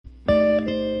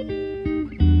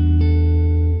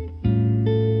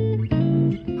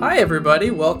Hi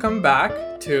everybody, welcome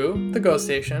back to the Ghost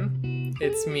Station.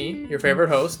 It's me, your favorite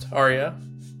host, Arya,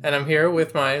 and I'm here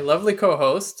with my lovely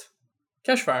co-host,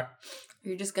 Keshvar.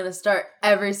 You're just gonna start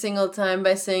every single time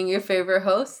by saying your favorite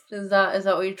host? Is that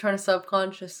what you're trying to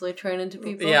subconsciously train into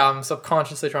people? Yeah, I'm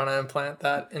subconsciously trying to implant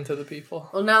that into the people.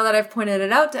 Well, now that I've pointed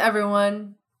it out to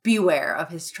everyone, beware of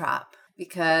his trap,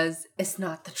 because it's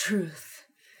not the truth.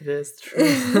 It is the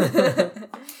truth.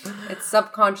 It's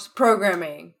subconscious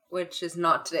programming, which is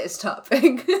not today's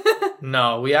topic.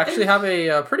 No, we actually have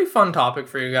a pretty fun topic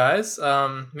for you guys.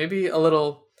 Maybe a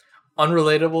little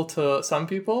unrelatable to some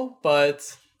people,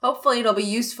 but hopefully it'll be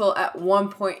useful at one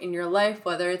point in your life,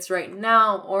 whether it's right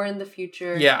now or in the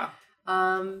future. Yeah.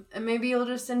 And maybe you'll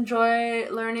just enjoy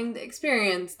learning the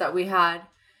experience that we had.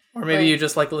 Or maybe you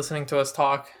just like listening to us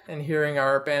talk and hearing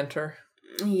our banter.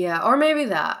 Yeah, or maybe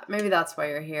that. Maybe that's why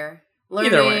you're here.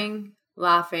 Learning,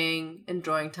 laughing,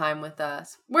 enjoying time with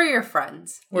us. We're your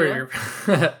friends. We're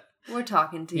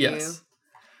talking to you.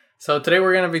 So today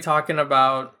we're going to be talking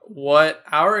about what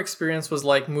our experience was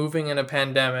like moving in a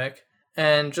pandemic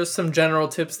and just some general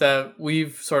tips that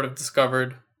we've sort of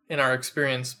discovered in our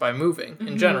experience by moving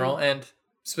in general and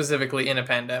specifically in a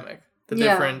pandemic. The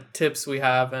different tips we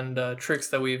have and tricks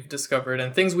that we've discovered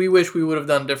and things we wish we would have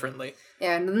done differently.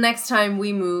 Yeah, and the next time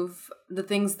we move, the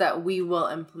things that we will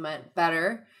implement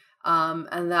better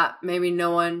and that maybe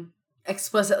no one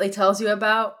explicitly tells you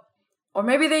about, or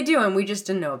maybe they do and we just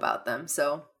didn't know about them.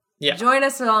 So join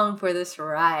us along for this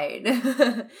ride.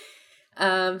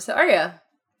 So Arya.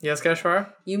 Yes,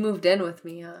 Keshvar? You moved in with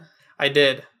me, huh? I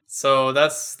did. So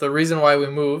that's the reason why we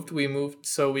moved. We moved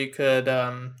so we could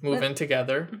move in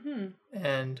together. Mm-hmm.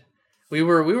 And we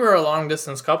were a long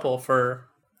distance couple for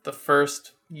the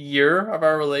first year of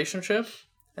our relationship.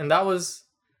 And that was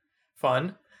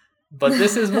fun. But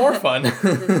this is more fun.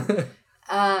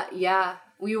 Yeah,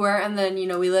 we were. And then,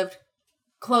 we lived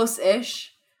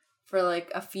close-ish for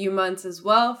like a few months as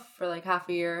well, for like half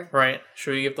a year. Right.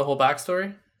 Should we give the whole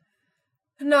backstory?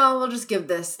 No, we'll just give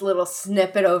this little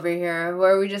snippet over here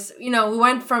where we just, we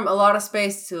went from a lot of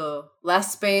space to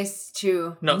less space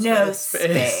to no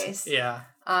space. Yeah.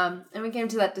 And we came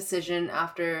to that decision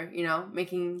after,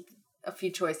 making a few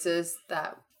choices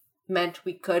that meant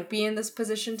we could be in this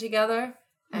position together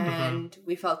and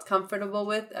we felt comfortable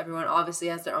with. Everyone obviously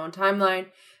has their own timeline,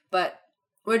 but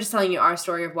we're just telling you our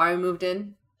story of why we moved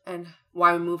in and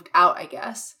why we moved out, I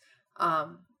guess.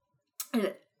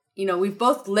 And we've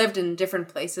both lived in different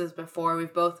places before.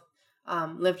 We've both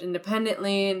lived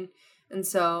independently, and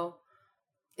so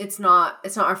it's not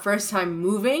our first time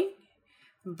moving.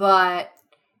 But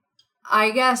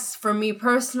I guess for me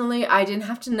personally, I didn't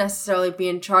have to necessarily be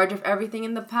in charge of everything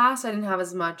in the past. I didn't have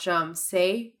as much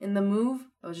say in the move.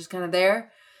 I was just kind of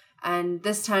there. And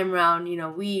this time around,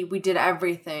 we did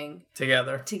everything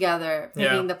together,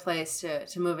 picking the place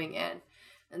to moving in.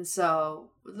 And so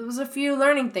there was a few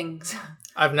learning things.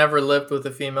 I've never lived with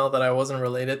a female that I wasn't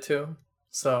related to.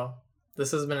 So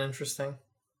this has been interesting.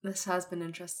 This has been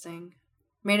interesting.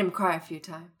 Made him cry a few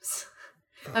times.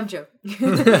 I'm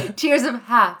joking. Tears of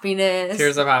happiness.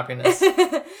 Tears of happiness.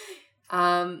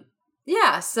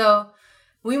 Yeah, so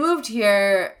we moved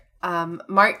here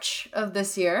March of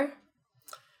this year.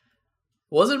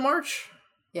 Was it March?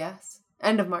 Yes.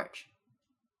 End of March.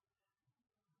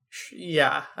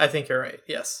 Yeah, I think you're right.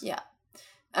 Yes. Yeah.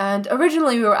 And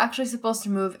originally we were actually supposed to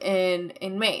move in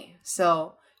May.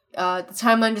 So the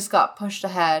timeline just got pushed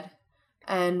ahead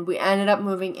and we ended up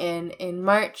moving in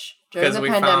March during the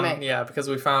pandemic. Because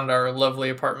we found our lovely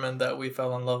apartment that we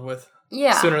fell in love with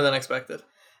sooner than expected.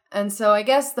 And so I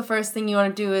guess the first thing you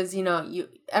want to do is,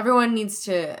 everyone needs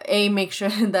to make sure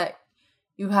that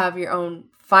you have your own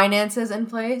finances in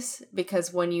place,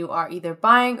 because when you are either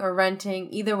buying or renting,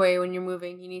 either way, when you're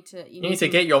moving, you need to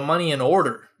get your money in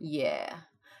order. Yeah.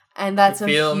 And that's a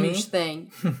huge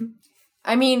thing.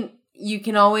 I mean, you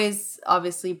can always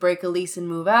obviously break a lease and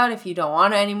move out if you don't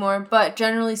want it anymore. But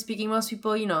generally speaking, most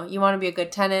people, you want to be a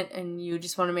good tenant and you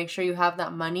just want to make sure you have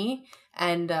that money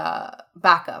and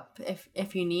backup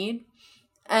if you need.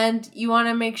 And you want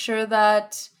to make sure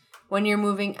that when you're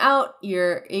moving out,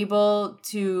 you're able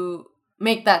to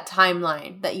make that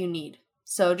timeline that you need.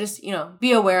 So just,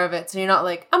 be aware of it. So you're not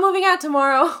like, I'm moving out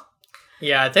tomorrow.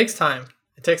 Yeah, it takes time.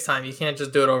 You can't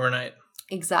just do it overnight.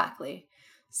 Exactly.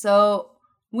 So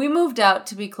we moved out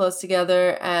to be close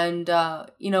together and,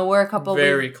 we're a couple.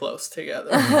 Very close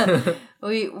together.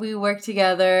 We work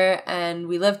together and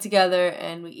we live together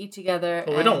and we eat together.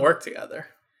 But we don't work together.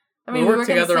 I mean, we work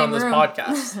together on this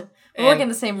podcast. We work in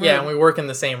the same room. Yeah, and we work in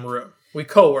the same room. We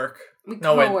co-work. Wait,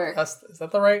 is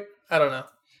that the right? I don't know.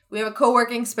 We have a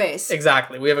co-working space.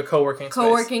 Exactly. We have a co-working space.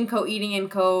 Co-working, co-eating,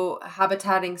 and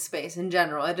co-habitating space in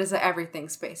general. It is an everything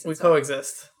space. We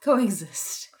coexist.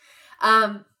 Coexist.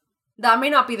 That may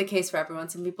not be the case for everyone.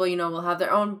 Some people, will have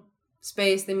their own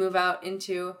space they move out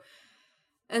into.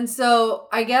 And so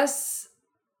I guess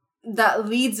that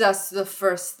leads us to the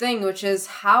first thing, which is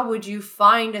how would you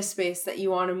find a space that you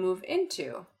want to move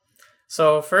into?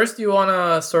 So first you want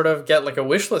to sort of get like a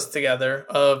wish list together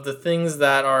of the things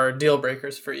that are deal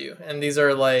breakers for you. And these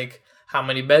are like, how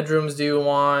many bedrooms do you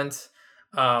want?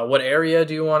 What area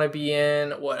do you want to be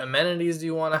in? What amenities do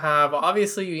you want to have?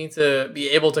 Obviously, you need to be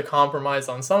able to compromise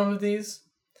on some of these,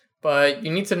 but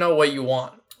you need to know what you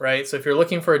want, right? So if you're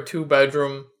looking for a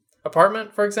 2-bedroom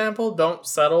apartment, for example, don't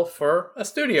settle for a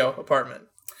studio apartment,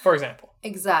 for example.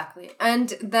 Exactly.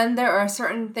 And then there are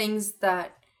certain things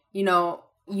that,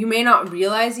 you may not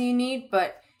realize you need,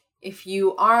 but if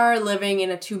you are living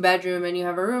in a 2-bedroom and you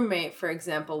have a roommate, for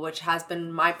example, which has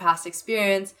been my past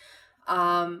experience,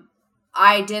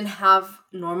 I didn't have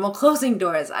normal closing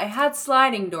doors. I had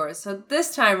sliding doors. So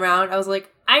this time around, I was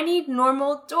like, I need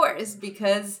normal doors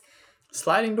because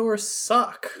sliding doors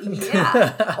suck.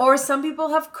 Yeah. Or some people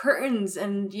have curtains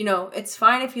and, it's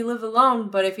fine if you live alone,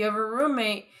 but if you have a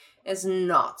roommate, it's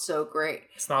not so great.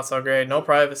 It's not so great. No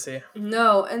privacy.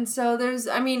 No. And so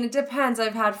it depends.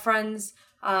 I've had friends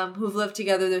who've lived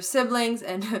together, they're siblings,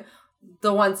 and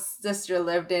the one sister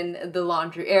lived in the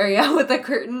laundry area with a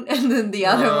curtain, and then the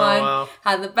other one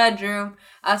had the bedroom.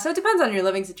 So it depends on your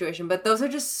living situation, but those are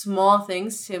just small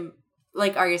things to,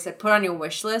 like Arya said, put on your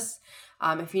wish list.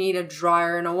 If you need a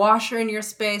dryer and a washer in your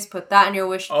space, put that in your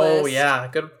wish list. Oh, yeah.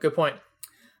 Good point.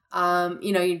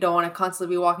 You don't want to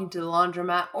constantly be walking to the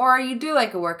laundromat, or you do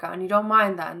like a workout and you don't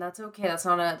mind that, and that's okay. That's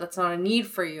not a need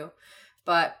for you.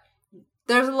 But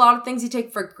there's a lot of things you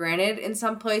take for granted in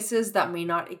some places that may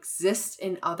not exist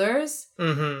in others.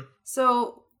 Mm-hmm.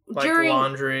 So like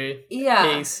laundry,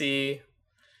 AC,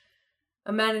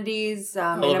 amenities,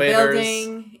 in a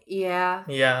building. Yeah.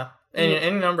 Yeah.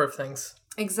 Any number of things.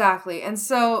 Exactly. And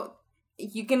so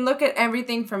you can look at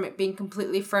everything from it being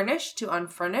completely furnished to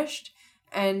unfurnished.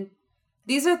 And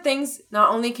these are things,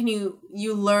 not only can you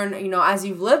learn, as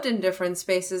you've lived in different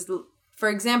spaces. For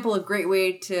example, a great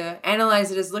way to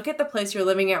analyze it is look at the place you're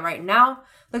living at right now.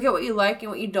 Look at what you like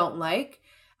and what you don't like.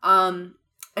 And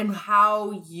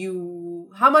how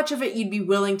much of it you'd be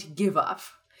willing to give up.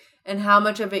 And how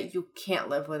much of it you can't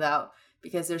live without.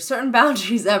 Because there's certain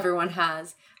boundaries everyone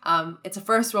has. It's a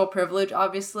first world privilege,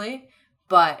 obviously.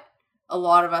 But a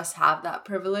lot of us have that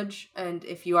privilege. And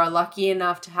if you are lucky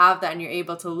enough to have that and you're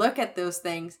able to look at those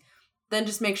things, then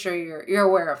just make sure you're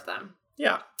aware of them.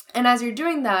 Yeah. And as you're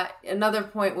doing that, another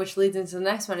point which leads into the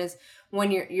next one is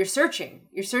when you're searching.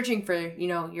 You're searching for,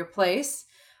 your place.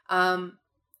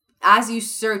 As you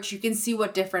search, you can see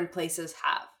what different places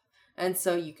have. And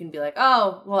so you can be like,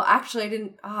 oh, well,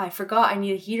 actually, I forgot I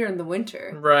need a heater in the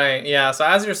winter. Right, yeah. So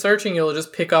as you're searching, you'll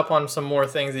just pick up on some more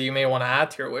things that you may want to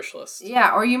add to your wish list.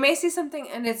 Yeah, or you may see something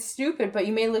and it's stupid, but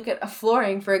you may look at a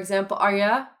flooring, for example.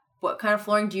 Arya, what kind of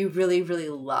flooring do you really, really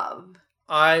love?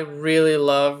 I really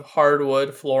love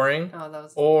hardwood flooring. Oh, that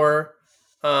was... Or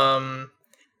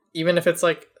even if it's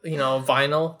like,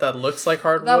 vinyl that looks like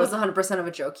hardwood. That was 100% of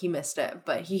a joke. He missed it.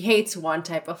 But he hates one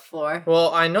type of floor.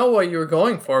 Well, I know what you were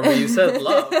going for, but you said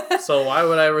love. So why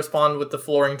would I respond with the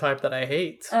flooring type that I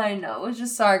hate? I know. It was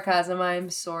just sarcasm. I'm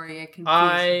sorry.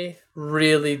 I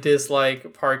really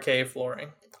dislike parquet flooring.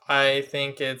 I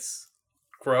think it's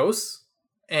gross.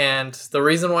 And the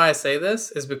reason why I say this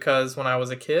is because when I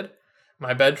was a kid,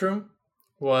 my bedroom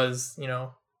was,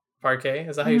 parquet.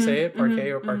 Is that how you say it? Parquet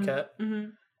or parquet? Mm-hmm.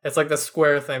 It's like the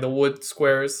square thing, the wood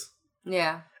squares.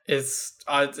 Yeah. It's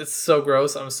so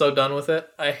gross. I'm so done with it.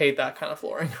 I hate that kind of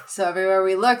flooring. So everywhere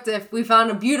we looked, if we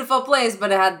found a beautiful place,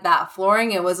 but it had that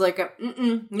flooring, it was like,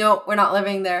 no, we're not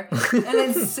living there.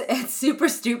 And it's super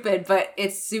stupid, but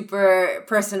it's super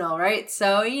personal, right?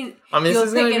 So this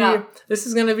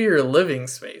is gonna be your living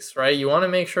space, right? You want to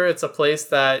make sure it's a place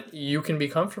that you can be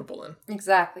comfortable in.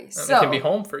 Exactly. And it can be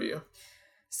home for you.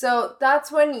 So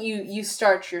that's when you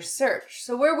start your search.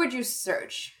 So where would you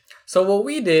search? So what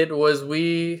we did was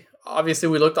we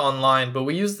looked online, but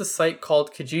we used the site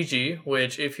called Kijiji,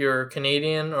 which if you're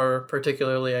Canadian or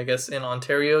particularly, I guess, in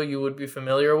Ontario, you would be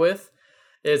familiar with.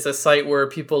 It's a site where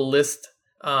people list,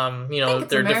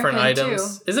 their different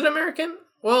items. Too. Is it American?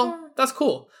 Well, that's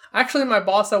cool. Actually, my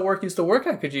boss at work used to work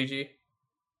at Kijiji.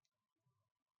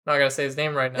 Not gonna say his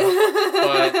name right now,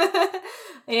 but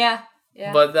yeah.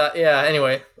 But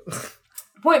anyway.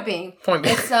 Point being,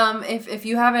 it's if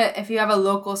you have a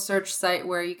local search site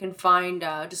where you can find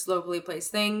just locally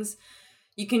placed things,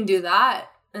 you can do that.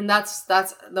 And that's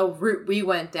the route we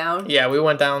went down. Yeah, we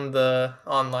went down the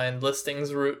online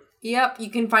listings route. Yep, you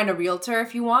can find a realtor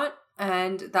if you want,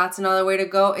 and that's another way to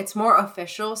go. It's more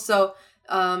official. So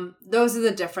those are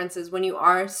the differences when you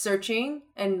are searching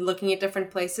and looking at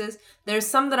different places. There's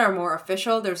some that are more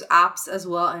official. There's apps as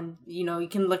well, and you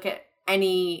can look at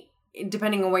any,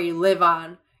 depending on where you live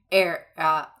on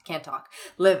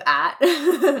live at.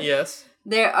 Yes.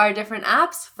 There are different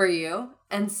apps for you,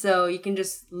 and so you can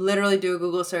just literally do a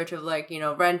Google search of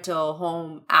rental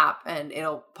home app, and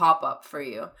it'll pop up for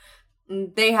you.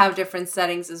 They have different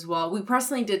settings as well. We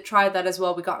personally did try that as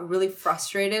well. We got really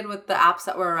frustrated with the apps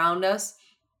that were around us,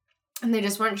 and they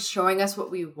just weren't showing us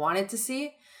what we wanted to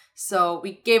see. So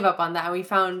we gave up on that, and we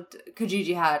found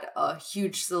Kijiji had a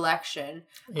huge selection.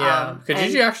 Yeah,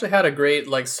 Kijiji actually had a great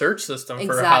search system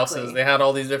for houses. They had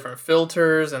all these different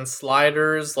filters and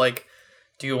sliders.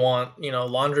 Do you want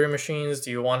laundry machines?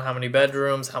 Do you want how many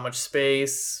bedrooms? How much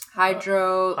space?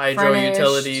 Hydro furnished.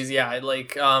 Utilities. Yeah,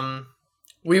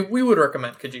 we would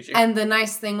recommend Kijiji. And the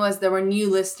nice thing was there were new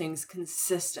listings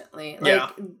consistently.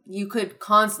 You could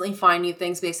constantly find new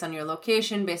things based on your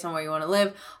location, based on where you want to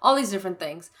live, all these different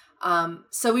things.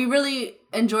 So we really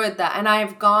enjoyed that. And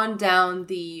I've gone down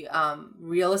the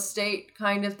real estate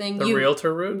kind of thing. The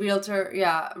realtor route? Realtor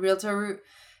route.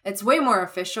 It's way more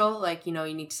official.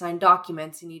 You need to sign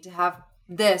documents. You need to have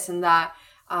this and that.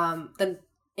 The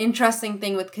interesting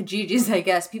thing with Kijiji, I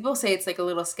guess, people say it's a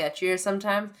little sketchier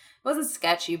sometimes. It wasn't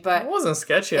sketchy, but... It wasn't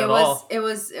sketchy at all. It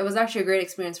was actually a great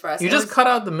experience for us. You just cut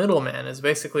out the middleman is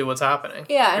basically what's happening.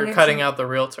 Yeah. You're cutting out the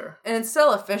realtor. And it's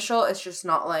still official. It's just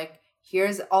not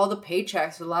here's all the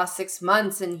paychecks for the last 6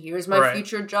 months, and here's my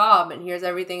future job, and here's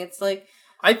everything. It's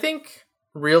I think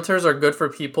realtors are good for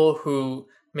people who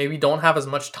maybe don't have as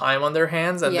much time on their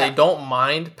hands, and they don't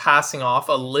mind passing off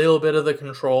a little bit of the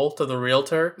control to the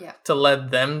realtor to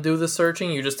let them do the searching.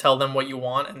 You just tell them what you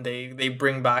want, and they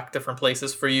bring back different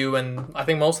places for you. And I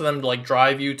think most of them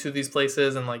drive you to these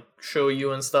places and show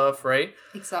you and stuff, right?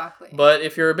 Exactly. But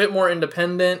if you're a bit more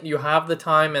independent, you have the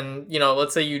time, and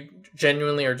let's say you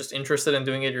genuinely are just interested in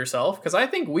doing it yourself, because I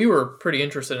think we were pretty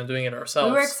interested in doing it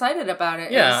ourselves. We were excited about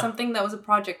it. Yeah. It was something that was a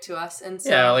project to us, and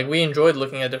so we enjoyed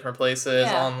looking at different places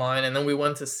online, and then we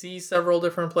went to see several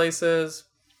different places.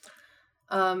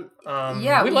 We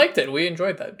liked it. We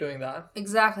enjoyed doing that.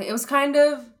 Exactly. It was kind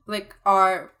of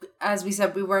as we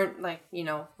said, we weren't we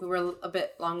were a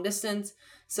bit long distance,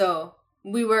 so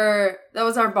that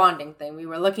was our bonding thing. We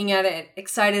were looking at it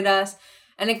excited us.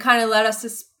 And it kind of led us to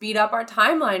speed up our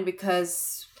timeline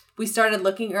because we started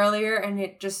looking earlier and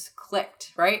it just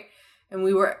clicked, right? And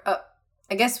we were,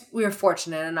 I guess we were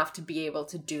fortunate enough to be able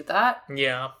to do that.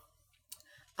 Yeah.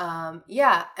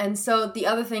 And so the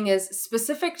other thing is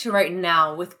specific to right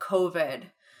now with COVID,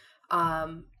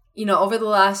 over the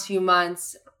last few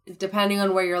months, depending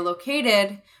on where you're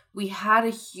located, we had a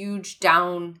huge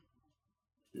down,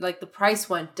 the price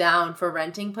went down for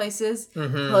renting places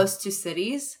close to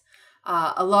cities.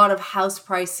 A lot of house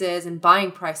prices and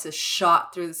buying prices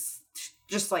shot through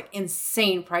just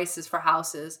insane prices for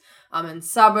houses in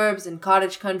suburbs and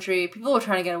cottage country. People were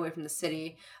trying to get away from the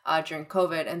city during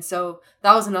COVID. And so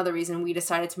that was another reason we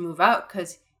decided to move out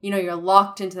because, you're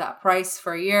locked into that price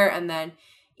for a year. And then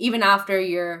even after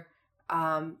you're,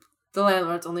 the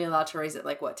landlord's only allowed to raise it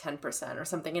 10% or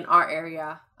something in our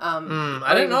area.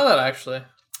 I didn't know that actually.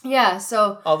 Yeah.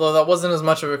 So although that wasn't as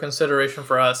much of a consideration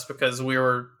for us because we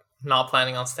were not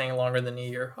planning on staying longer than a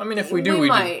year. I mean, if we do, we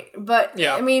might. Do. But,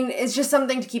 yeah. I mean, it's just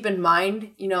something to keep in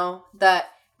mind, that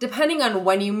depending on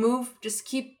when you move, just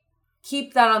keep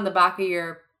that on the back of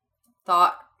your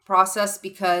thought process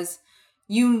because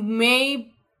you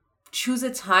may choose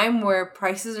a time where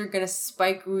prices are going to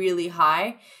spike really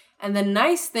high. And the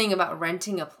nice thing about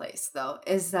renting a place, though,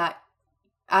 is that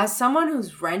as someone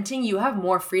who's renting, you have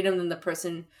more freedom than the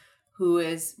person who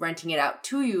is renting it out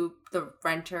to you, the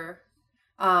renter.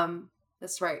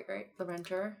 That's right? The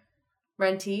renter?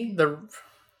 Rentee?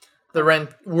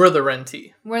 We're the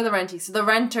rentee. We're the rentee. So the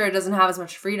renter doesn't have as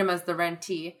much freedom as the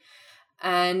rentee.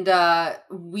 And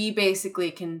we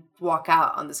basically can walk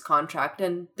out on this contract.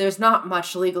 And there's not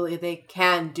much legally they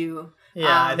can do.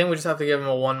 Yeah, I think we just have to give them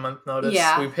a 1 month notice.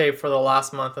 Yeah. We pay for the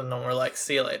last month and then we're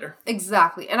see you later.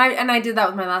 Exactly. And I did that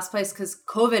with my last place because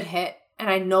COVID hit and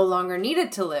I no longer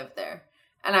needed to live there.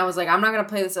 And I was I'm not going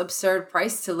to pay this absurd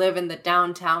price to live in the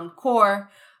downtown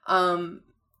core and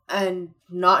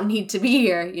not need to be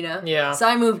here, Yeah. So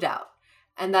I moved out.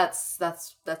 And that's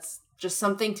just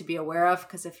something to be aware of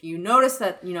because if you notice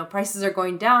that, prices are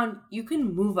going down, you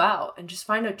can move out and just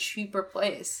find a cheaper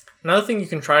place. Another thing you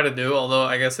can try to do, although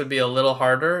I guess it'd be a little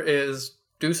harder, is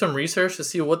do some research to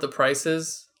see what the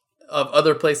prices of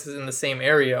other places in the same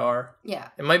area are. Yeah.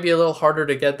 It might be a little harder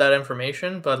to get that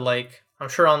information, but like I'm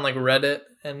sure on like Reddit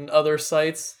and other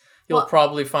sites, you'll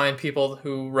probably find people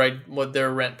who write what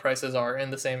their rent prices are in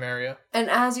the same area. And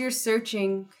as you're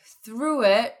searching through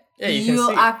it,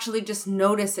 you'll actually just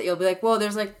notice it. You'll be like, whoa,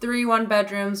 there's like 3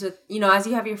 1-bedrooms with, as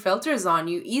you have your filters on,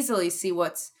 you easily see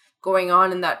what's going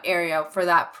on in that area for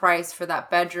that price, for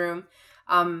that bedroom.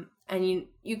 And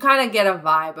you kind of get a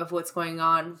vibe of what's going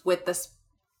on with this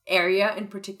area in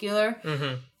particular.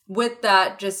 Mm-hmm. With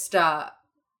that, just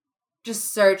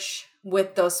search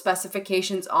with those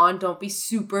specifications on. Don't be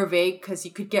super vague because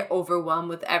you could get overwhelmed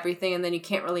with everything and then you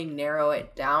can't really narrow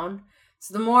it down.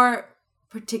 So the more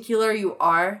particular you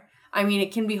are,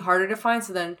 it can be harder to find.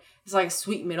 So then it's like a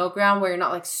sweet middle ground where you're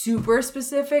not like super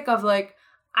specific of like,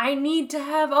 I need to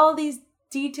have all these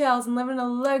details and live in a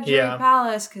luxury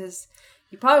palace, because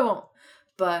you probably won't.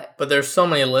 But there's so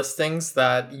many listings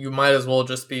that you might as well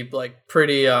just be like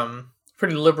pretty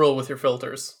liberal with your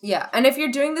filters. Yeah, and if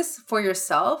you're doing this for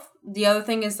yourself, the other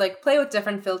thing is like play with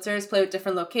different filters, play with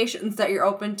different locations that you're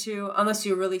open to, unless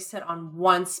you're really set on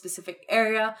one specific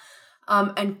area,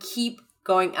 and keep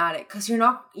going at it, because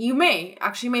you may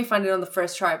find it on the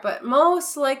first try, but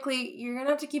most likely you're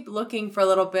gonna have to keep looking for a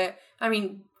little bit.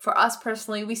 For us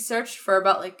personally, we searched for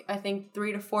about like I think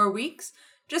 3 to 4 weeks.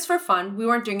 Just for fun. We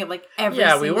weren't doing it like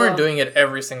we weren't doing it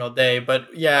every single day,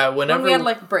 but whenever when we had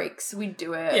like breaks, we'd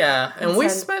do it. Yeah, and we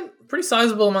spent pretty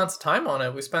sizable amounts of time on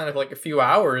it. We spent like a few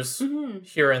hours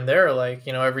here and there, like,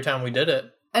 every time we did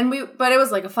it. But it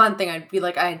was like a fun thing.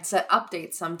 I'd set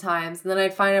updates sometimes, and then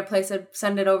I'd find a place, I'd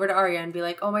send it over to Arya and be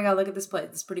like, oh my god, look at this place,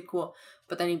 it's pretty cool.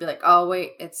 But then he'd be like, oh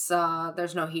wait, it's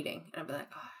there's no heating, and I'd be like,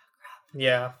 oh crap.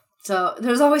 Yeah. So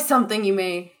there's always something you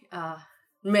may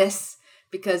miss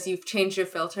because you've changed your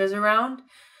filters around.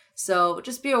 So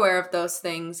just be aware of those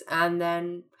things and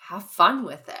then have fun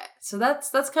with it. So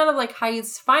that's kind of like how you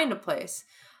find a place.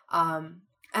 And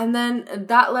then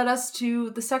that led us to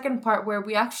the second part where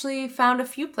we actually found a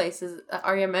few places that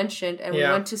Arya mentioned, and we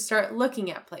went to start looking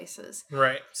at places.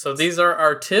 Right. So these are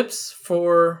our tips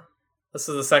for, this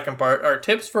is the second part, our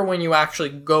tips for when you actually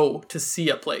go to see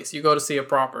a place. You go to see a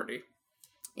property.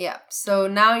 Yeah. So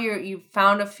now you've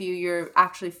found a few, you're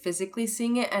actually physically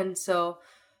seeing it. And so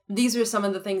these are some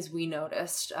of the things we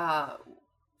noticed.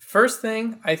 First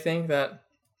thing I think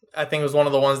was one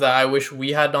of the ones that I wish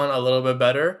we had done a little bit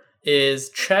better is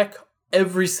check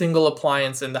every single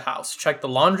appliance in the house. Check the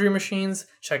laundry machines,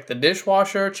 check the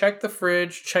dishwasher, check the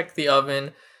fridge, check the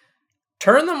oven.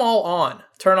 Turn them all on.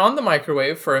 Turn on the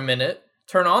microwave for a minute.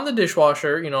 Turn on the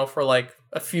dishwasher, for like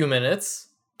a few minutes.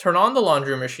 Turn on the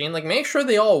laundry machine. Like, make sure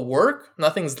they all work.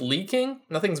 Nothing's leaking.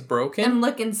 Nothing's broken. And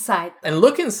look inside them.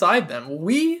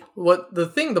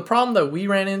 The problem that we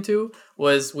ran into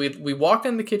was we walked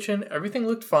in the kitchen. Everything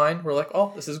looked fine. We're like,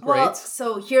 oh, this is great. Well,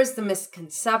 so here's the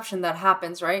misconception that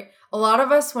happens, right? A lot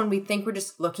of us, when we think we're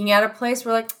just looking at a place,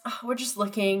 we're like, oh, we're just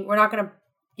looking. We're not going to,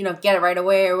 get it right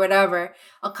away or whatever.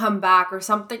 I'll come back or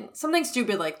something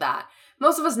stupid like that.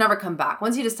 Most of us never come back.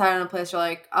 Once you decide on a place, you're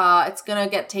like, it's going to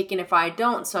get taken if I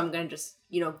don't, so I'm going to just,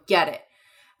 get it.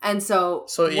 And so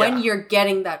when you're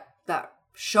getting that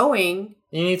showing,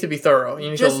 you need to be thorough.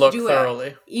 You need to look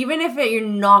thoroughly. Even if you're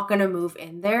not going to move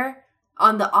in there,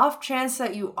 on the off chance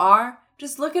that you are,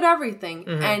 just look at everything.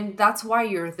 Mm-hmm. And that's why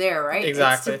you're there, right?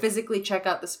 Exactly. It's to physically check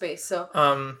out the space.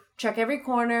 So check every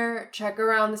corner, check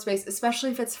around the space,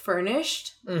 especially if it's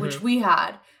furnished, which we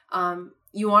had.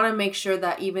 You want to make sure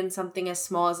that even something as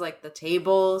small as like the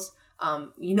tables,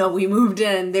 we moved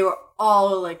in and they were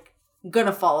all like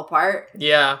gonna fall apart.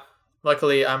 Yeah.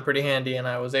 Luckily, I'm pretty handy and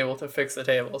I was able to fix the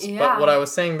tables. Yeah. But what I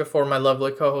was saying before my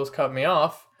lovely co-host cut me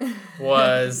off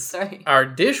was our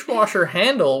dishwasher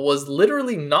handle was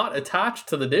literally not attached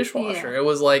to the dishwasher. Yeah. It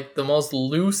was like the most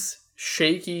loose,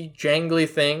 shaky, jangly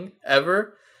thing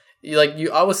ever.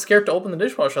 I was scared to open the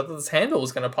dishwasher. I thought this handle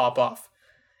was gonna pop off.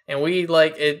 And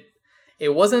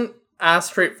it wasn't as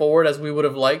straightforward as we would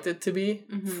have liked it to be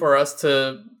for us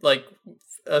to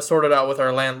sort it out with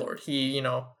our landlord. He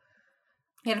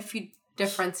had a few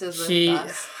differences with us. He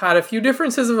had a few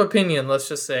differences of opinion, let's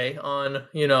just say, on,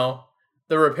 the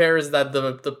repairs that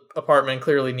the apartment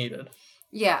clearly needed.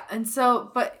 Yeah, and so,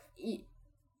 but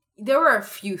there were a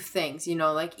few things,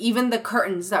 like even the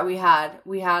curtains that we had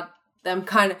them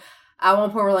kind of, at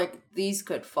one point we're like, these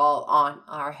could fall on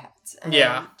our heads. And,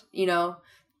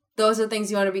 those are things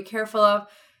you want to be careful of.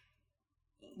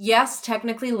 Yes,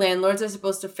 technically landlords are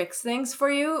supposed to fix things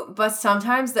for you, but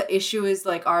sometimes the issue is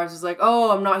like ours is like,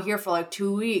 oh, I'm not here for like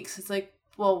 2 weeks. It's like,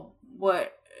 well,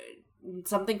 what?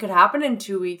 something could happen in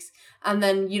 2 weeks, and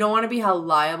then you don't want to be held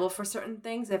liable for certain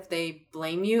things if they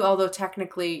blame you. Although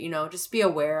technically, just be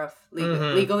aware of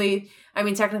legally. I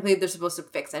mean, technically, they're supposed to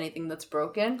fix anything that's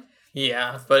broken.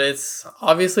 Yeah, but it's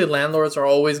obviously landlords are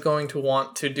always going to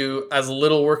want to do as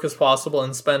little work as possible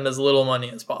and spend as little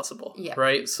money as possible. Yeah.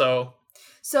 Right? So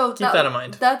keep that in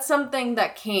mind. That's something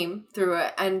that came through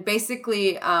it. And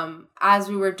basically, as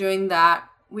we were doing that,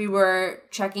 we were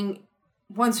checking,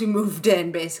 once we moved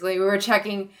in, basically, we were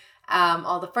checking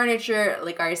all the furniture,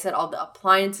 like I said, all the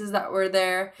appliances that were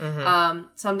there.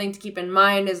 Something to keep in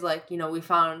mind is we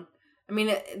found,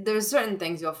 there's certain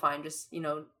things you'll find, just,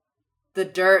 the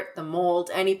dirt, the mold,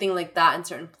 anything like that in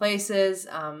certain places.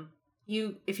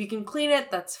 If you can clean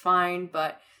it, that's fine,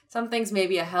 but some things may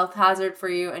be a health hazard for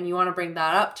you, and you want to bring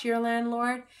that up to your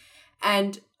landlord.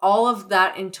 And all of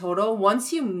that in total,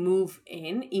 once you move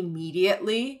in,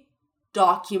 immediately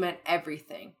document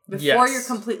everything. Before you're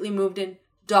completely moved in,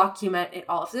 document it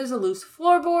all. If there's a loose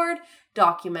floorboard,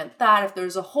 document that. If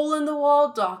there's a hole in the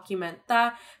wall, document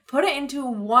that. Put it into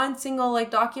one single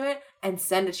document and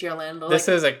send it to your landlord. This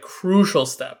is a crucial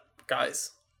step,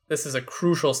 guys. This is a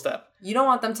crucial step. You don't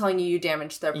want them telling you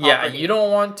damaged their property. Yeah, you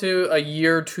don't want to, a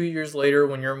year, 2 years later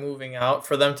when you're moving out,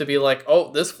 for them to be like,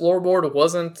 oh, this floorboard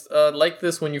wasn't like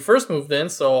this when you first moved in,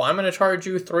 so I'm going to charge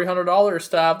you $300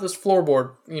 to have this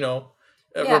floorboard,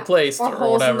 replaced or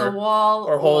holes whatever. In the wall.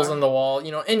 Or holes in the wall.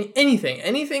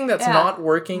 Anything that's not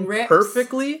working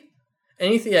perfectly.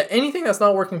 Anything that's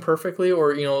not working perfectly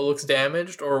or, looks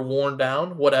damaged or worn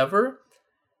down, whatever.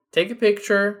 Take a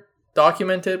picture,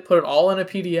 document it, put it all in a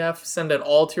PDF, send it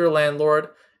all to your landlord.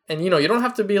 And, you don't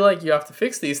have to be like, you have to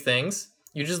fix these things.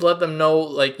 You just let them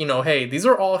know, hey, these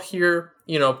are all here,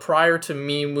 prior to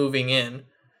me moving in.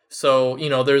 So,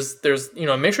 there's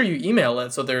make sure you email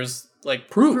it so there's,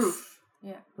 proof.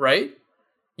 Yeah. Right?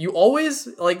 You always,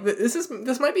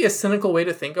 this might be a cynical way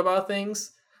to think about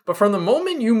things, but from the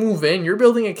moment you move in, you're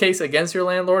building a case against your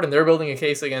landlord and they're building a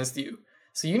case against you.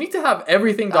 So you need to have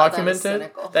everything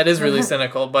documented. That is really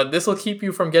cynical, but this will keep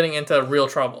you from getting into real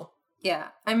trouble. Yeah.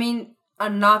 I'm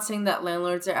not saying that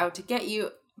landlords are out to get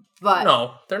you, but...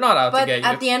 No, they're not out to get you.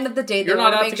 But at the end of the day, you're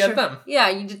not out to get them.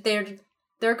 Yeah,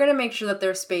 they're going to make sure that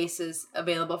their space is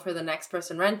available for the next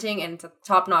person renting and it's a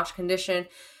top-notch condition.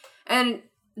 And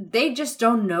they just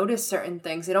don't notice certain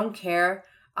things. They don't care.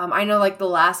 I know, the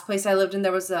last place I lived in,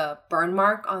 there was a burn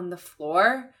mark on the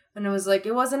floor. And it was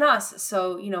it wasn't us.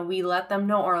 So, we let them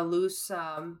know. Or a loose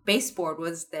baseboard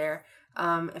was there.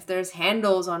 If there's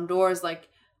handles on doors,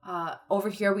 over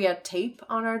here we had tape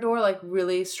on our door,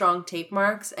 really strong tape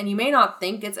marks. And you may not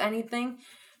think it's anything.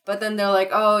 But then they're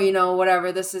like, oh,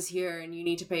 whatever, this is here and you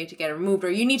need to pay to get it removed or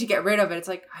you need to get rid of it. It's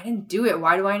I didn't do it.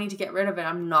 Why do I need to get rid of it?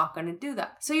 I'm not going to do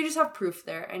that. So you just have proof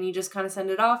there and you just kind of send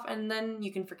it off and then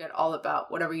you can forget all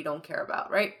about whatever you don't care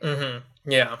about, right?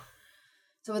 Mm-hmm. Yeah.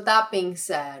 So with that being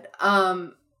said,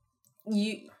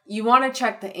 you want to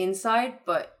check the inside,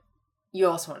 but you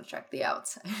also want to check the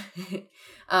outside.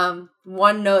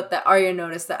 One note that Arya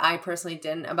noticed that I personally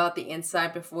didn't about the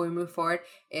inside before we move forward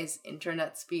is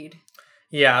internet speed.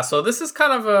 Yeah, so this is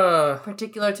kind of a...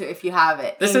 particular to if you have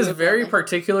it. This is very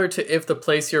particular to if the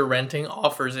place you're renting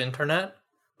offers internet.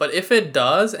 But if it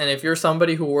does, and if you're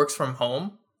somebody who works from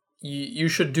home, you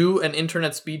should do an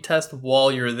internet speed test while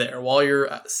you're there. While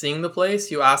you're seeing the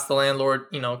place, you ask the landlord,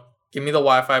 give me the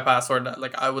Wi-Fi password.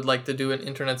 I would like to do an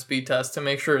internet speed test to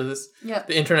make sure the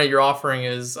internet you're offering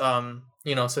is,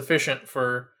 sufficient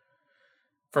for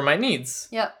my needs.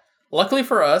 Yeah. Luckily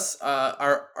for us,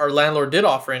 our landlord did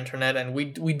offer internet, and we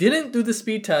didn't do the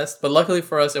speed test, but luckily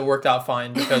for us, it worked out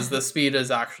fine because the speed is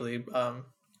actually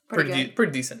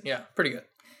pretty decent. Yeah, pretty good.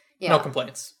 Yeah. No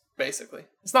complaints, basically.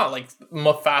 It's not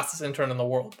the fastest internet in the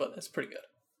world, but it's pretty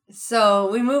good.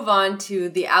 So we move on to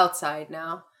the outside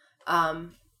now.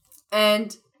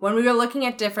 And when we were looking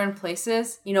at different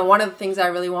places, one of the things I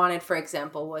really wanted, for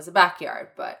example, was a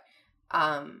backyard, but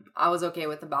I was okay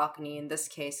with the balcony in this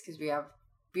case because we have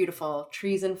beautiful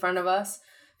trees in front of us.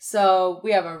 So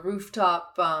we have a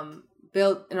rooftop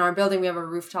in our building. We have a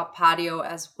rooftop patio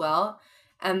as well,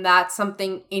 and that's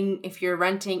something if you're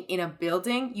renting in a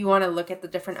building, you want to look at the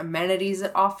different amenities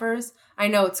it offers. I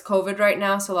know it's COVID right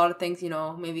now, so a lot of things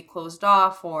maybe closed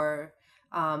off or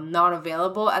not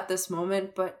available at this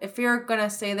moment. But if you're gonna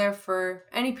stay there for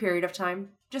any period of time,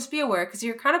 just be aware because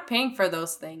you're kind of paying for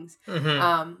those things.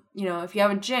 Mm-hmm. If you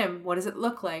have a gym, what does it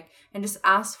look like? And just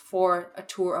ask for a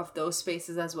tour of those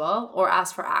spaces as well, or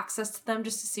ask for access to them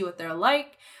just to see what they're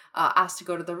like. Ask to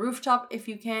go to the rooftop if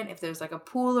you can. If there's a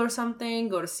pool or something,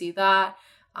 go to see that.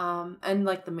 And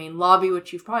the main lobby,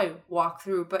 which you've probably walked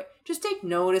through. But just take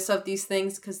notice of these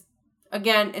things because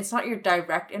again, it's not your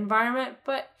direct environment,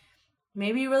 but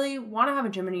maybe you really want to have a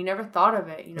gym and you never thought of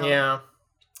it, Yeah.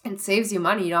 It saves you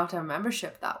money. You don't have to have a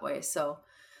membership that way. So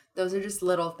those are just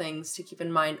little things to keep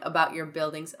in mind about your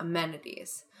building's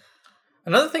amenities.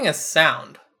 Another thing is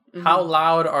sound. How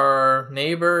loud are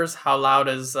neighbors? How loud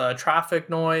is traffic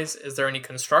noise? Is there any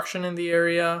construction in the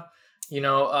area?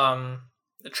 The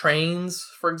trains,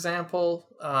 for example.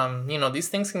 These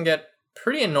things can get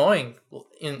pretty annoying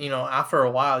after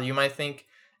a while. You might think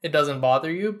it doesn't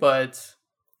bother you, but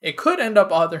it could end up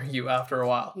bothering you after a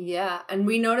while. Yeah, and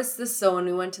we noticed this when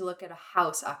we went to look at a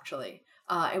house, actually.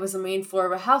 It was the main floor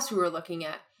of a house we were looking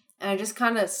at. And I just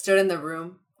kind of stood in the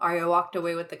room. Arya walked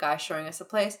away with the guy showing us the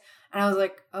place. And I was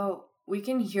like, oh, we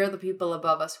can hear the people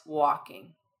above us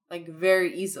walking, like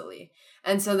very easily.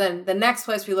 And so then the next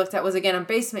place we looked at was again a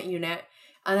basement unit.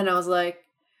 And then I was like,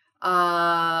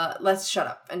 let's shut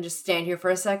up and just stand here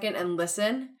for a second and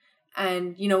listen.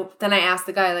 And, then I asked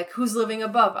the guy, like, who's living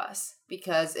above us?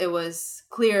 Because it was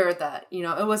clear that,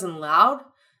 it wasn't loud.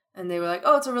 And they were like,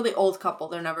 oh, it's a really old couple.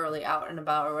 They're never really out and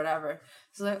about or whatever.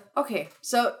 So like, okay.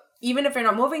 So even if you're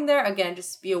not moving there, again,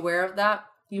 just be aware of that.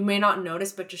 You may not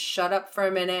notice, but just shut up for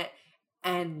a minute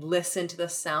and listen to the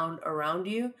sound around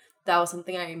you. That was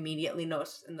something I immediately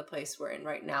noticed in the place we're in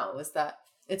right now, was that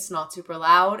it's not super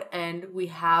loud and we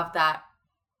have that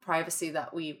privacy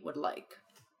that we would like.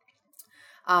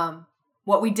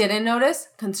 What we didn't notice,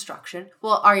 construction.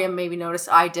 Well, Arya maybe noticed,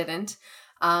 I didn't.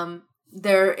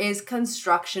 There is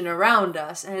construction around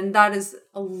us, and that is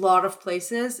a lot of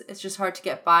places. It's just hard to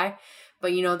get by.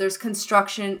 But, there's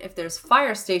construction. If there's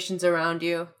fire stations around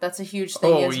you, that's a huge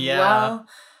thing well.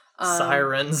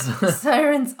 Sirens.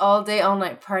 Sirens all day, all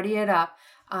night. Party it up.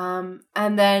 And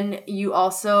then you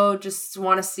also just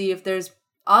want to see if there's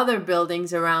other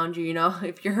buildings around you,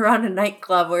 if you're around a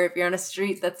nightclub or if you're on a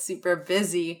street that's super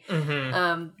busy,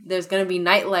 there's going to be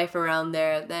nightlife around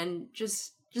there, then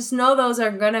just know those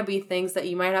are going to be things that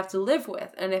you might have to live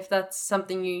with. And if that's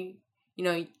something you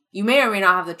may or may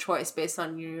not have the choice based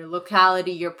on your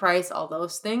locality, your price, all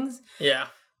those things. Yeah.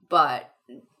 But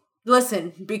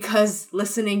listen, because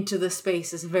listening to the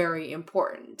space is very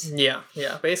important. Yeah.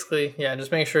 Basically,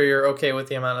 just make sure you're okay with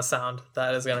the amount of sound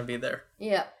that is going to be there.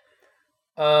 Yeah.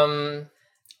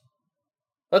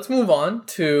 Let's move on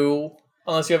to,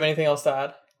 unless you have anything else to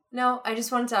add. No, I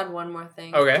just wanted to add one more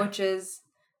thing. Okay. Which is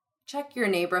check your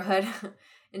neighborhood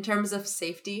in terms of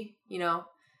safety.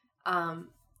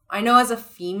 I know as a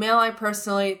female, I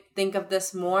personally think of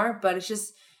this more, but it's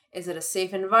just, is it a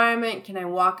safe environment? Can I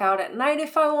walk out at night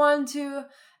if I want to?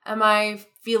 Am I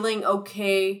feeling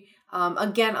okay?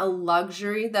 Again, a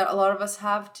luxury that a lot of us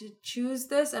have to choose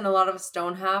this and a lot of us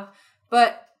don't have,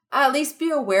 but at least be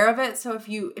aware of it. So if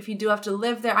you do have to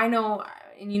live there, I know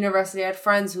in university I had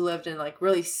friends who lived in like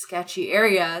really sketchy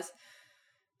areas,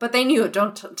 but they knew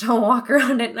don't walk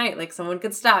around at night, like someone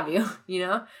could stab you,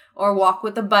 or walk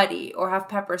with a buddy or have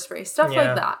pepper spray, stuff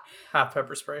like that. Have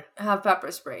pepper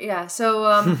spray. Yeah.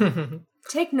 So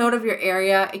take note of your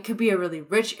area. It could be a really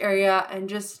rich area, and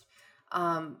just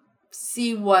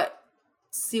see what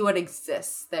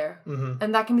exists there.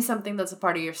 And that can be something that's a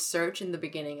part of your search in the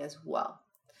beginning as well.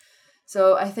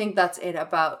 So I think that's it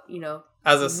about,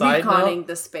 as a side note,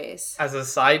 the space. As a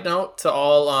side note to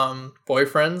all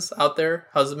boyfriends out there,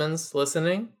 husbands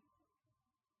listening,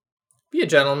 be a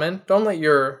gentleman. Don't let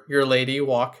your lady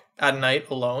walk at night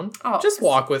alone. Just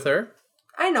walk with her.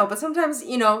 I know, but sometimes,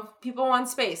 people want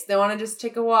space. They want to just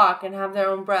take a walk and have their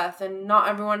own breath, and not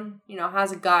everyone,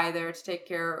 has a guy there to take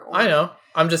care. I know.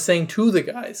 I'm just saying to the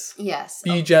guys. Yes.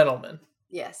 Be gentlemen.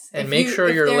 Yes. And make sure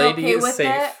your lady is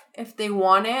safe. If they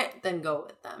want it, then go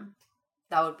with them.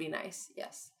 That would be nice.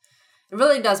 Yes. It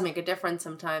really does make a difference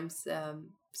sometimes.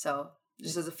 So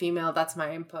just as a female, that's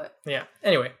my input. Yeah.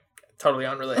 Anyway, totally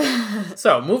unrelated.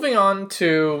 So moving on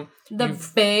to the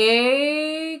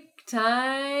big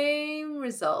time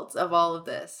results of all of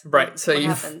this. Right. So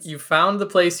you found the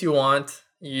place you want.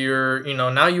 You're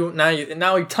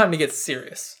now time to get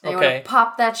serious. Now you want to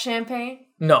pop that champagne?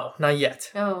 No, not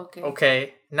yet. Oh, okay.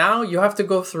 Okay. Now you have to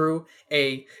go through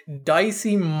a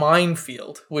dicey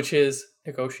minefield, which is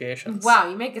negotiations. Wow,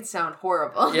 you make it sound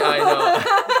horrible. Yeah, I know.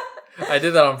 I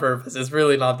did that on purpose. It's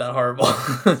really not that horrible.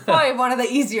 It's probably one of the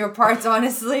easier parts,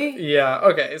 honestly. Yeah.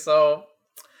 Okay. So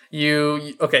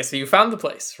you found the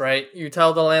place, right? You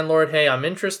tell the landlord, "Hey, I'm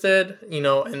interested,"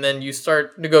 and then you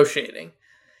start negotiating.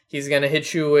 He's gonna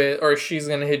hit you with, or she's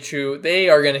gonna hit you. They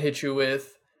are gonna hit you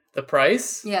with the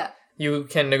price. Yeah. You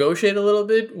can negotiate a little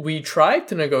bit. We tried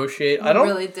to negotiate. We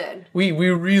really did. We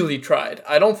really tried.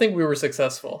 I don't think we were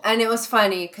successful. And it was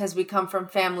funny because we come from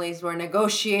families where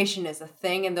negotiation is a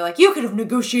thing, and they're like, "You could have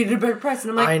negotiated a better price,"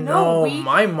 and I'm like, I know. No,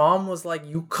 My mom was like,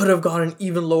 "You could have got an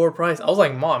even lower price." I was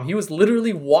like, "Mom, he was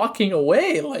literally walking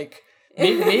away." Like,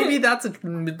 maybe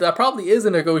that probably is a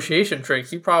negotiation trick.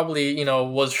 He probably,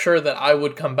 was sure that I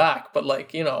would come back, but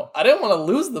like, I didn't want to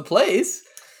lose the place.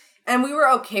 And we were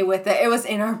okay with it. It was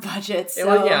in our budget.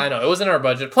 So. I know. It was in our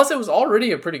budget. Plus, it was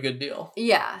already a pretty good deal.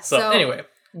 Yeah. So anyway,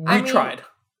 we tried.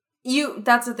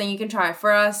 That's the thing. You can try.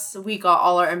 For us, we got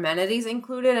all our amenities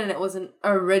included, and it wasn't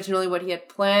originally what he had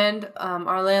planned,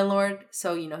 our landlord.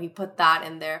 So, he put that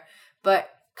in there.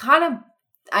 But kind of,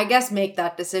 I guess, make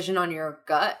that decision on your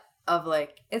gut of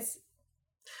like,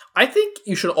 I think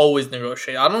you should always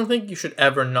negotiate. I don't think you should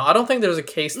ever know. I don't think there's a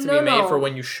case to be made for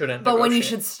when you shouldn't but negotiate. when you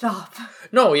should stop.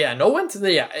 No, yeah. No one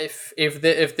if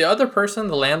the other person,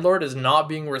 the landlord, is not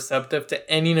being receptive to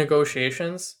any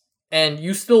negotiations and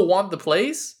you still want the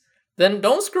place, then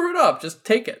don't screw it up. Just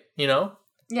take it,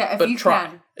 Yeah, but you try.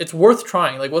 can. It's worth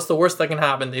trying. Like, what's the worst that can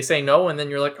happen? They say no, and then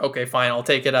you're like, okay, fine, I'll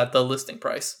take it at the listing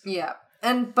price. Yeah.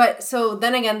 So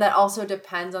then again, that also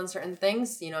depends on certain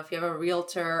things. If you have a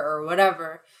realtor or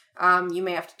whatever, you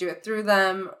may have to do it through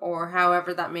them or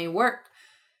however that may work.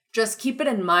 Just keep it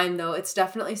in mind, though. It's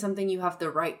definitely something you have the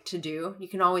right to do. You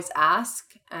can always ask.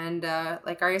 And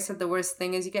like Arya said, the worst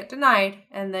thing is you get denied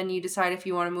and then you decide if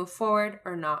you want to move forward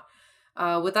or not.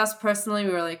 With us personally,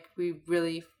 we were like,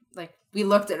 we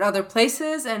looked at other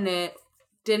places and it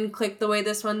didn't click the way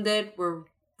this one did. We're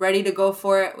ready to go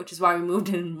for it, which is why we moved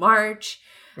in March.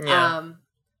 Yeah.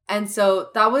 And so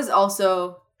that was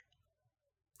also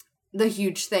the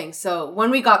huge thing. So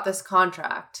when we got this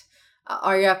contract,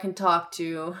 Arya can talk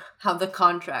to how the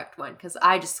contract went because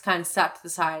I just kind of sat to the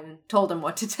side and told him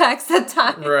what to text at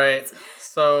times. Right.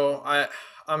 So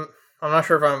I'm not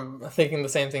sure if I'm thinking the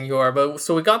same thing you are, but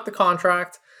so we got the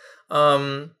contract.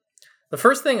 The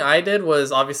first thing I did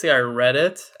was obviously I read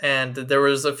it, and there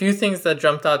was a few things that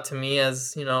jumped out to me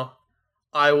as,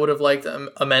 I would have liked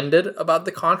amended about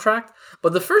the contract.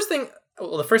 But the first thing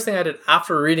I did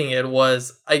after reading it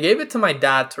was I gave it to my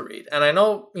dad to read. And I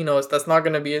know, that's not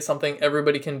going to be something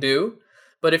everybody can do.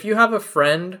 But if you have a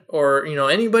friend or,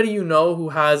 anybody who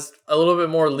has a little bit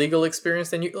more legal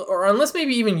experience than you, or unless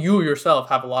maybe even you yourself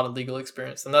have a lot of legal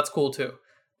experience, then that's cool too.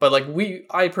 But like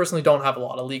I personally don't have a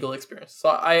lot of legal experience. So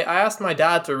I asked my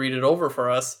dad to read it over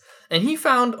for us, and he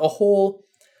found a whole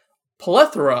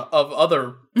plethora of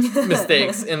other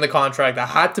mistakes in the contract that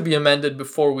had to be amended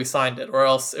before we signed it, or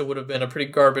else it would have been a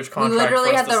pretty garbage contract. We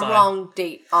literally for us had to the sign. wrong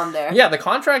date on there. Yeah, the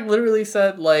contract literally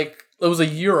said like it was a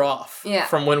year off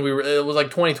from when we were. It was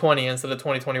like 2020 instead of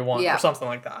 2021 or something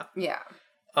like that. Yeah.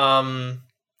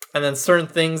 And then certain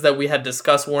things that we had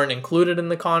discussed weren't included in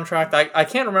the contract. I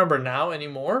can't remember now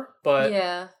anymore, but...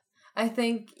 Yeah. I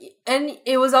think... And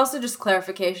it was also just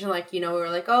clarification. Like, we were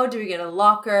like, oh, do we get a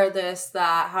locker, this,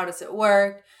 that? How does it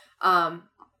work?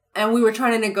 And we were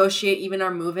trying to negotiate even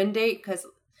our move-in date because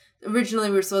originally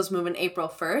we were supposed to move in April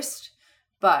 1st.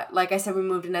 But like I said, we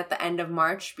moved in at the end of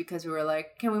March because we were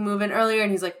like, can we move in earlier?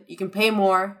 And he's like, you can pay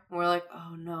more. And we're like,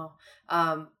 oh, no.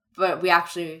 But we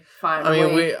actually found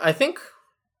a way. I think...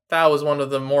 That was one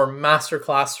of the more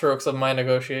masterclass strokes of my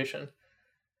negotiation.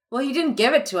 Well, he didn't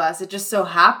give it to us. It just so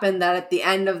happened that at the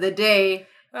end of the day,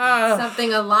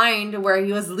 something aligned where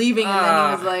he was leaving and then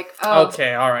he was like, oh.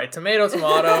 Okay, all right. Tomato.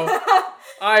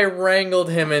 I wrangled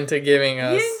him into giving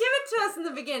us... You didn't give it to us in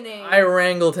the beginning. I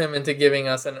wrangled him into giving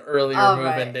us an earlier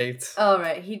move-in date. All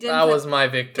right. He didn't. That was my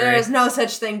victory. There is no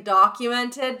such thing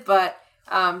documented, but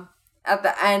at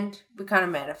the end, we kind of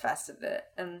manifested it.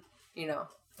 And,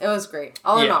 it was great.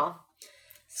 All in all.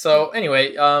 So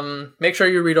anyway, make sure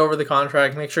you read over the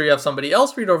contract. Make sure you have somebody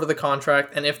else read over the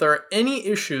contract. And if there are any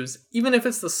issues, even if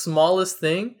it's the smallest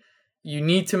thing, you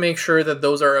need to make sure that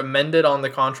those are amended on the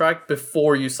contract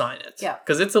before you sign it. Yeah.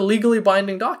 Because it's a legally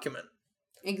binding document.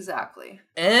 Exactly.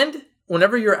 And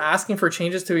whenever you're asking for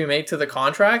changes to be made to the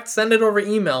contract, send it over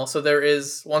email so there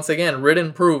is, once again,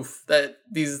 written proof that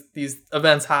these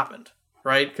events happened,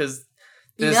 right? Because...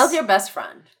 Email's your best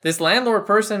friend. This landlord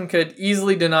person could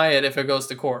easily deny it if it goes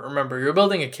to court. Remember, you're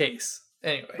building a case.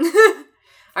 Anyway.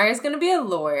 Arya's going to be a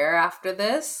lawyer after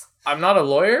this. I'm not a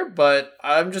lawyer, but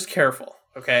I'm just careful.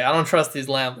 Okay, I don't trust these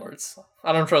landlords.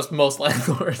 I don't trust most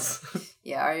landlords.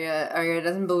 Yeah, Arya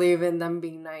doesn't believe in them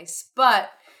being nice. But,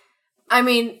 I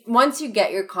mean, once you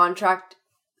get your contract,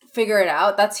 figure it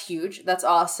out. That's huge. That's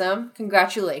awesome.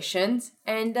 Congratulations.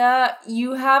 And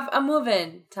you have a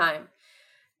move-in time.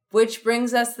 Which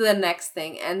brings us to the next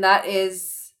thing, and that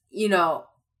is,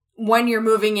 when you're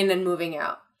moving in and moving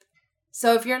out.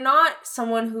 So if you're not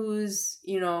someone who's,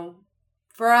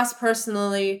 for us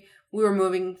personally, we were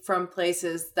moving from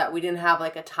places that we didn't have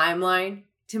like a timeline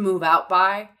to move out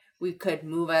by. We could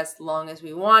move as long as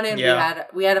we wanted. Yeah.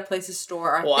 We had a place to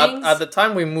store our things. At the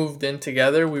time we moved in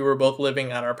together, we were both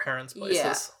living at our parents' places.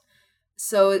 Yeah.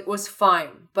 So it was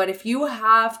fine. But if you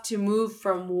have to move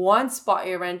from one spot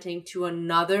you're renting to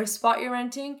another spot you're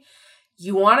renting,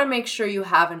 you want to make sure you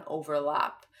have an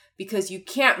overlap, because you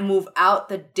can't move out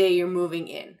the day you're moving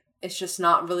in. It's just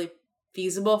not really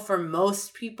feasible for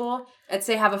most people. I'd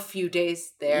say have a few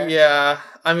days there. Yeah.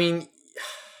 I mean,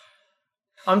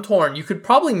 I'm torn. You could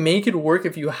probably make it work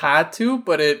if you had to,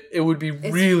 but it would be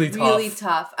really tough. Really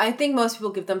tough. I think most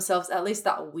people give themselves at least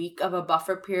that week of a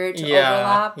buffer period to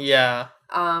overlap. Yeah.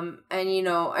 And I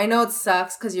know it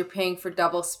sucks because you're paying for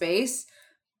double space,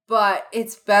 but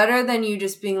it's better than you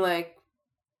just being like,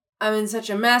 I'm in such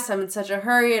a mess, I'm in such a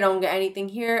hurry, I don't get anything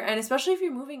here. And especially if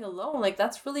you're moving alone, like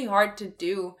that's really hard to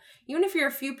do. Even if you're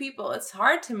a few people, it's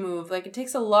hard to move. Like it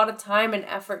takes a lot of time and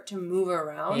effort to move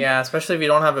around. Yeah, especially if you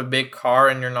don't have a big car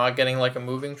and you're not getting like a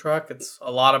moving truck. It's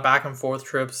a lot of back and forth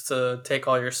trips to take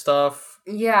all your stuff.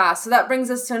 Yeah, so that brings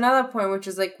us to another point, which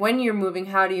is like when you're moving,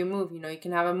 how do you move? You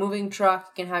can have a moving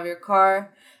truck, you can have your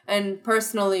car. And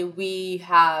personally, we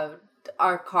have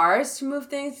our cars to move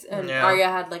things, and Arya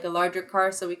had like a larger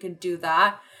car, so we could do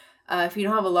that. If you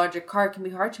don't have a larger car, it can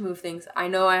be hard to move things. I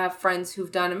know I have friends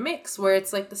who've done a mix where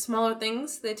it's like the smaller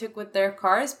things they took with their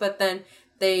cars, but then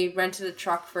they rented a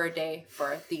truck for a day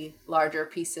for the larger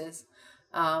pieces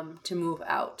to move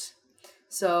out.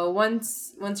 So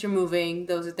once you're moving,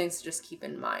 those are things to just keep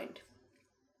in mind.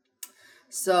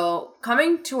 So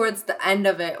coming towards the end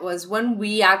of it was when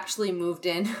we actually moved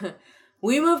in.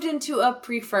 We moved into a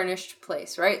pre-furnished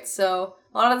place, right? So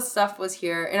a lot of the stuff was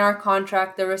here. In our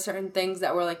contract, there were certain things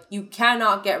that were like, you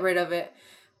cannot get rid of it.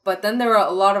 But then there were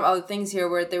a lot of other things here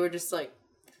where they were just like,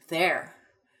 there.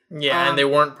 Yeah, and they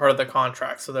weren't part of the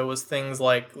contract. So there was things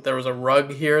like, there was a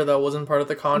rug here that wasn't part of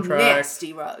the contract.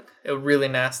 Nasty rug. A really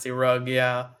nasty rug,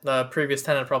 yeah. The previous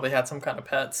tenant probably had some kind of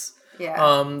pets. Yeah.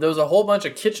 There was a whole bunch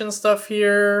of kitchen stuff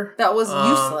here. That was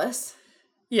useless.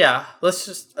 Yeah, let's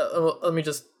just, let me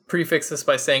just prefix this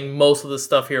by saying most of the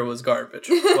stuff here was garbage.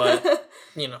 But,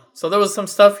 so there was some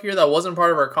stuff here that wasn't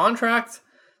part of our contract.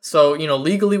 So,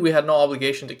 legally we had no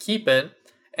obligation to keep it.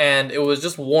 And it was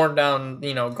just worn down,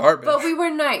 garbage. But we were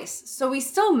nice. So we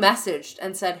still messaged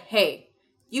and said, hey,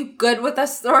 you good with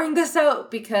us throwing this out?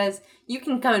 Because you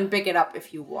can come and pick it up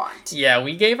if you want. Yeah,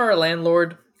 we gave our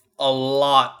landlord a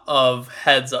lot of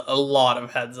heads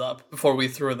up before we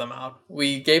threw them out.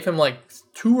 We gave him like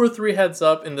 2 or 3 heads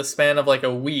up in the span of like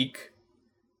a week,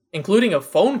 including a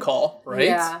phone call, right?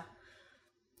 Yeah.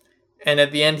 And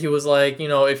at the end, he was like,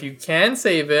 if you can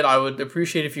save it, I would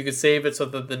appreciate if you could save it so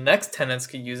that the next tenants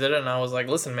could use it. And I was like,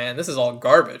 listen, man, this is all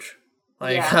garbage.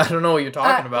 Like, I don't know what you're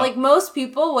talking about. Like, most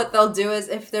people, what they'll do is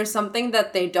if there's something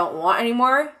that they don't want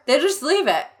anymore, they just leave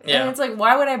it. Yeah. And it's like,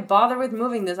 why would I bother with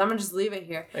moving this? I'm going to just leave it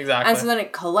here. Exactly. And so then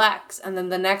it collects. And then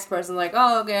the next person's like,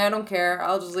 oh, okay, I don't care.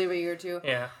 I'll just leave it here too.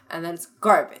 Yeah. And then it's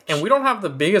garbage. And we don't have the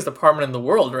biggest apartment in the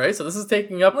world, right? So this is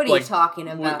taking up, what are you talking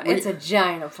about? It's a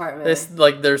giant apartment.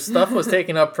 Their stuff was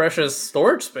taking up precious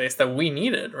storage space that we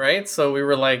needed, right? So we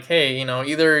were like, hey,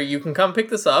 either you can come pick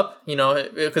this up,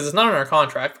 because it's not in our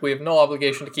contract. We have no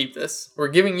obligation to keep this. We're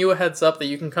giving you a heads up that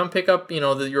you can come pick up,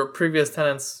 your previous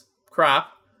tenant's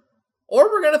crap, or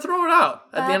we're going to throw it out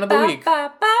at the end of the week.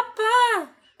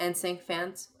 NSYNC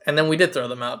fans. And then we did throw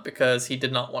them out because he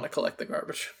did not want to collect the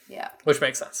garbage. Yeah. Which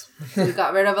makes sense. So we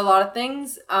got rid of a lot of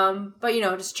things. But,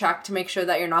 just check to make sure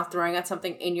that you're not throwing out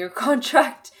something in your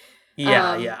contract.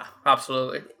 Yeah,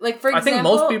 absolutely. Like, for example... I think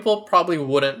most people probably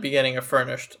wouldn't be getting a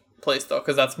furnished place, though,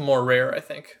 because that's more rare, I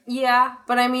think. Yeah,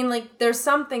 but I mean, like, there's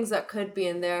some things that could be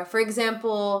in there. For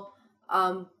example,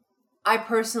 I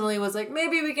personally was like,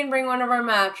 maybe we can bring one of our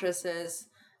mattresses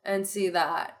and see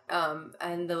that.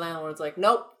 And the landlord's like,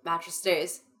 nope, mattress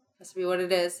stays. Has to be what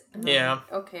it is. And yeah.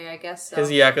 Like, okay, I guess so.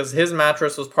 Because his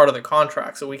mattress was part of the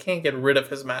contract, so we can't get rid of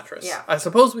his mattress. Yeah. I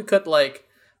suppose we could,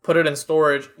 put it in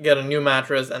storage, get a new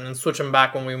mattress, and then switch them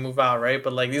back when we move out, right?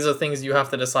 But, these are things you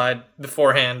have to decide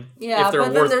beforehand if they're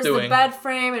worth doing. Yeah, but then there's the bed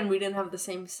frame, and we didn't have the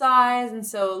same size, and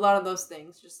so a lot of those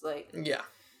things just, yeah,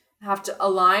 have to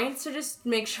align. So just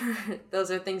make sure those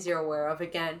are things you're aware of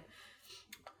again.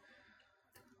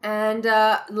 And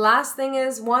last thing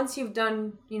is, once you've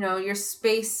done, your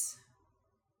space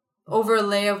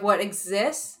overlay of what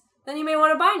exists, then you may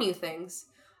want to buy new things.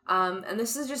 And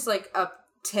this is just a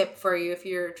tip for you if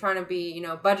you're trying to be,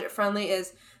 budget friendly,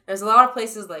 is there's a lot of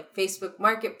places like Facebook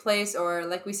Marketplace or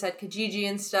like we said, Kijiji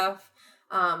and stuff.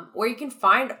 where you can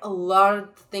find a lot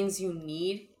of things you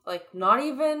need. Like not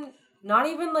even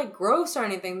like gross or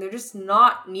anything. They're just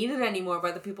not needed anymore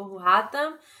by the people who had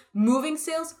them. Moving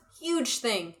sales, huge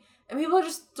thing. And people are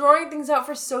just throwing things out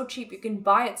for so cheap. You can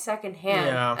buy it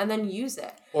secondhand and then use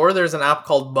it. Or there's an app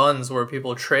called Buns where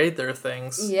people trade their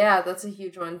things. Yeah, that's a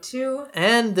huge one too.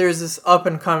 And there's this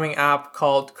up-and-coming app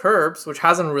called Curbs, which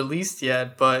hasn't released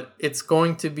yet, but it's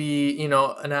going to be,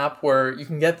 an app where you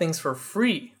can get things for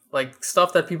free. Like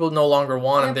stuff that people no longer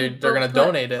want and they're going to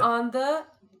donate it. On the,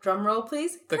 drum roll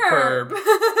please, the curb.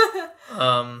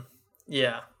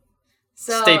 Yeah.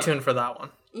 So stay tuned for that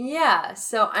one. Yeah,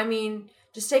 so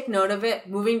just take note of it.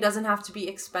 Moving doesn't have to be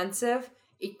expensive.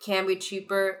 It can be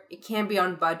cheaper. It can be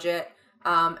on budget.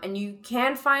 And you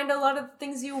can find a lot of the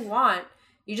things you want.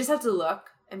 You just have to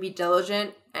look and be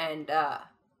diligent and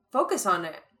focus on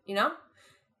it,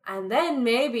 And then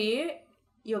maybe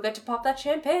you'll get to pop that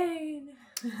champagne.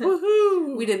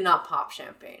 Woohoo! We did not pop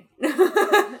champagne.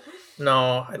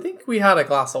 No, I think we had a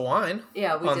glass of wine.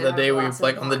 Yeah, we on did the have day a glass of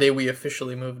wine. on the day we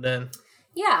officially moved in.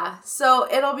 Yeah, so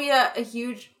it'll be a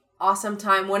huge, awesome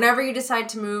time whenever you decide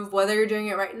to move, whether you're doing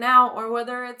it right now or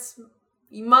whether it's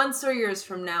months or years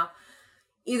from now.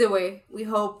 Either way, we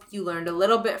hope you learned a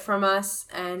little bit from us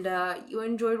and you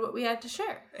enjoyed what we had to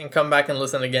share. And come back and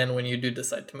listen again when you do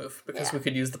decide to move, because we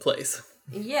could use the place.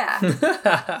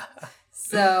 Yeah.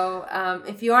 So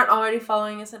if you aren't already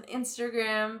following us on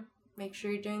Instagram, make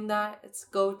sure you're doing that. It's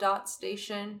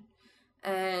go.station.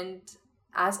 And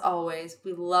as always,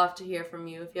 we love to hear from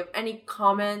you. If you have any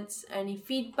comments, any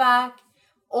feedback,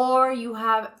 or you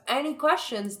have any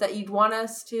questions that you'd want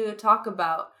us to talk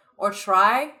about or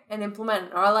try and implement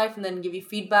in our life and then give you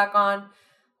feedback on,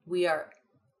 we are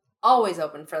always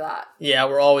open for that. Yeah,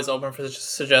 we're always open for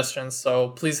suggestions. So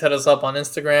please hit us up on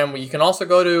Instagram. You can also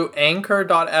go to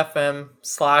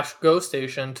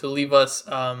anchor.fm/GoStation to leave us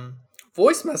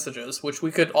voice messages, which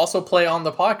we could also play on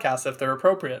the podcast if they're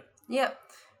appropriate. Yep.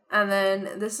 And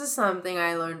then this is something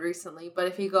I learned recently, but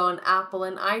if you go on Apple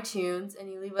and iTunes and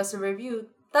you leave us a review,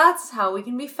 that's how we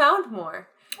can be found more.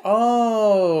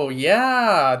 Oh,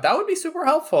 yeah. That would be super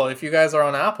helpful if you guys are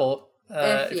on Apple.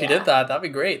 If you did that, that'd be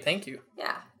great. Thank you.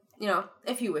 Yeah.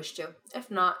 If you wish to. If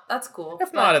not, that's cool.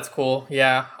 If not, it's cool.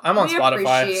 Yeah. I'm on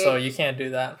Spotify, so you can't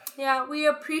do that. Yeah, we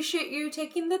appreciate you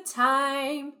taking the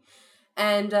time.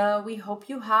 And we hope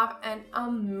you have an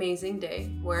amazing day.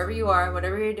 Wherever you are,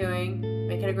 whatever you're doing,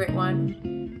 make it a great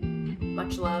one.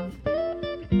 Much love.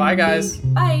 Bye, guys.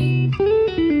 Bye.